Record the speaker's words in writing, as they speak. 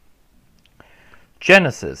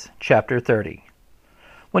Genesis chapter 30.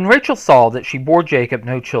 When Rachel saw that she bore Jacob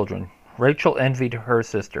no children, Rachel envied her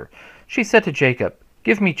sister. She said to Jacob,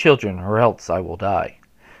 "Give me children, or else I will die."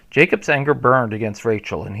 Jacob's anger burned against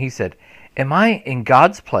Rachel, and he said, "Am I in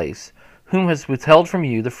God's place, whom has withheld from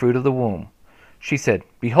you the fruit of the womb?" She said,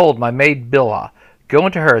 "Behold, my maid Bilhah, go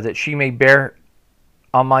unto her, that she may bear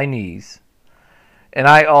on my knees, and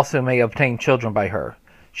I also may obtain children by her."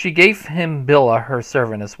 She gave him Bilhah her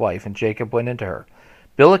servant as wife, and Jacob went into her.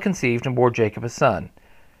 Bilhah conceived and bore Jacob a son.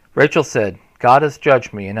 Rachel said, "God has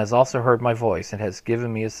judged me, and has also heard my voice, and has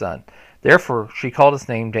given me a son." Therefore she called his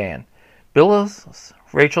name Dan. Bilhah,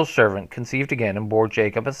 Rachel's servant, conceived again and bore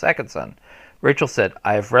Jacob a second son. Rachel said,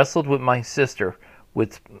 "I have wrestled with my sister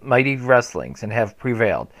with mighty wrestlings, and have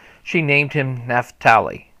prevailed." She named him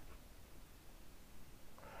Naphtali.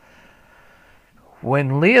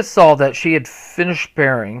 When Leah saw that she had finished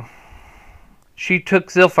bearing, she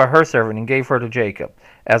took Zilpah her servant and gave her to Jacob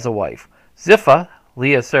as a wife. Zilpah,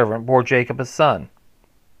 Leah's servant, bore Jacob a son.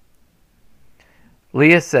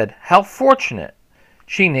 Leah said, "How fortunate!"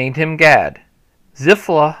 She named him Gad.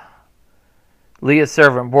 Zilpah, Leah's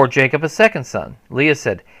servant, bore Jacob a second son. Leah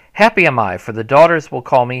said, "Happy am I, for the daughters will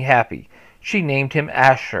call me happy." She named him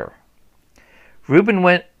Asher. Reuben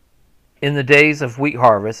went in the days of wheat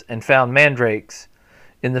harvest and found mandrakes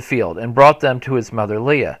in the field, and brought them to his mother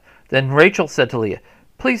Leah. Then Rachel said to Leah,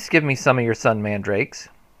 "Please give me some of your son mandrakes."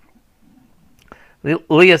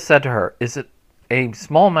 Leah said to her, "Is it a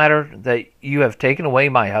small matter that you have taken away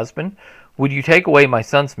my husband? Would you take away my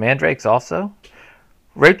son's mandrakes also?"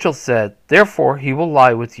 Rachel said, "Therefore he will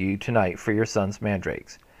lie with you tonight for your son's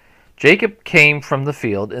mandrakes." Jacob came from the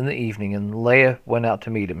field in the evening, and Leah went out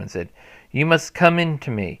to meet him and said, "You must come in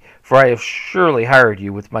to me, for I have surely hired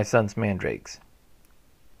you with my son's mandrakes."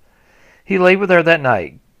 He lay with her that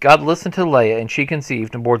night. God listened to Leah, and she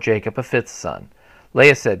conceived and bore Jacob a fifth son.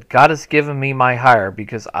 Leah said, "God has given me my hire,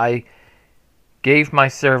 because I gave my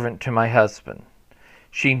servant to my husband."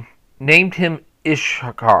 She named him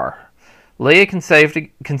Issachar. Leah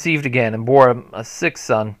conceived again and bore a sixth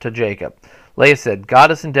son to Jacob. Leah said,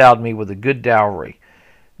 "God has endowed me with a good dowry.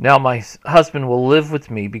 Now my husband will live with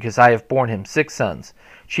me, because I have borne him six sons."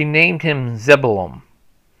 She named him Zebulun.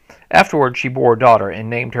 Afterward she bore a daughter, and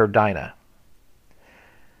named her Dinah.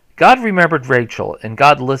 God remembered Rachel, and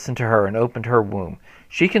God listened to her and opened her womb.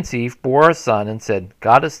 She conceived, bore a son, and said,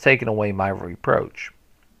 "God has taken away my reproach."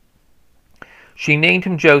 She named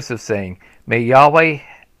him Joseph, saying, "May Yahweh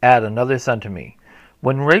add another son to me."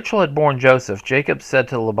 When Rachel had borne Joseph, Jacob said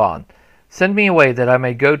to Laban, "Send me away, that I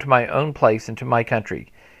may go to my own place and to my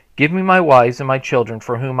country. Give me my wives and my children,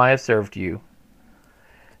 for whom I have served you,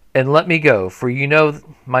 and let me go, for you know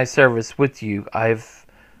my service with you. I have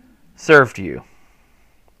served you."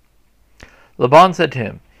 Laban said to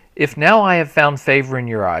him, "If now I have found favor in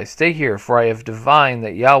your eyes, stay here, for I have divined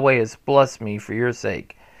that Yahweh has blessed me for your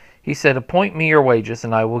sake." He said, "Appoint me your wages,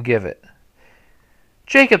 and I will give it."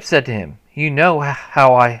 Jacob said to him, "You know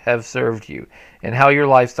how I have served you, and how your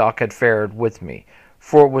livestock had fared with me,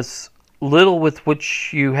 for it was little with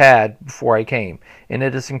which you had before I came, and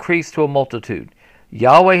it has increased to a multitude.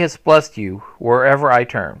 Yahweh has blessed you wherever I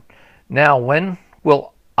turn. Now when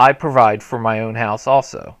will I provide for my own house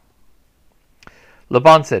also?"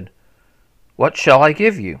 Laban said, "What shall I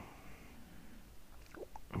give you?"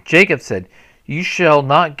 Jacob said, "You shall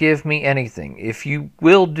not give me anything. If you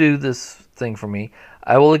will do this thing for me,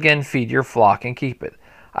 I will again feed your flock and keep it.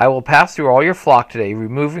 I will pass through all your flock today,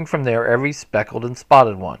 removing from there every speckled and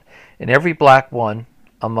spotted one, and every black one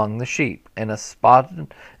among the sheep, and a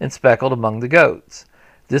spotted and speckled among the goats.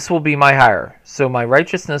 This will be my hire, so my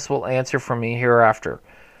righteousness will answer for me hereafter,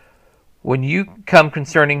 when you come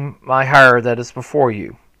concerning my hire that is before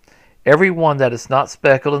you. Every one that is not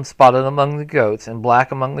speckled and spotted among the goats, and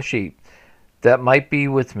black among the sheep, that might be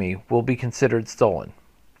with me, will be considered stolen."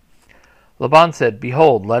 Laban said,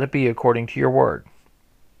 "Behold, let it be according to your word."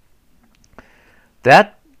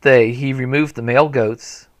 That day he removed the male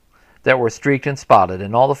goats that were streaked and spotted,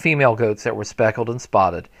 and all the female goats that were speckled and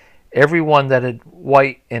spotted, every one that had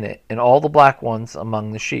white in it, and all the black ones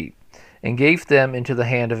among the sheep, and gave them into the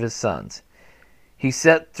hand of his sons. He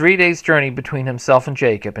set 3 days' journey between himself and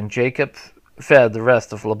Jacob fed the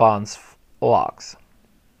rest of Laban's flocks.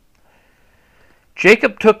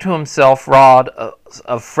 Jacob took to himself rod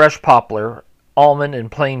of fresh poplar, almond,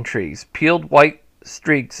 and plane trees, peeled white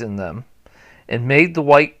streaks in them, and made the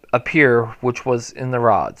white appear which was in the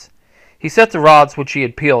rods. He set the rods which he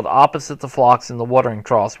had peeled opposite the flocks in the watering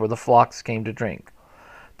troughs where the flocks came to drink.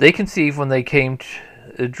 They conceived when they came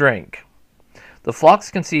to drink. The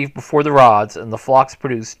flocks conceived before the rods, and the flocks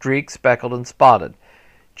produced streaked, speckled, and spotted.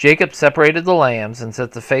 Jacob separated the lambs and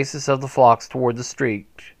set the faces of the flocks toward the street,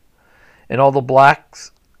 and all the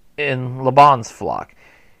blacks in Laban's flock.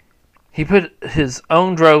 He put his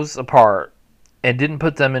own droves apart and didn't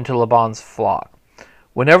put them into Laban's flock.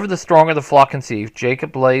 Whenever the strong of the flock conceived,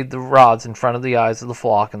 Jacob laid the rods in front of the eyes of the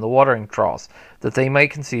flock in the watering troughs, that they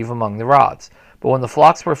might conceive among the rods. But when the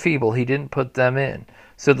flocks were feeble, he didn't put them in.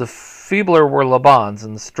 So the feebler were Laban's,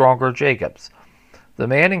 and the stronger Jacob's. The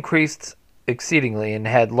man increased exceedingly, and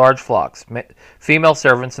had large flocks, female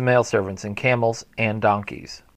servants and male servants, and camels and donkeys.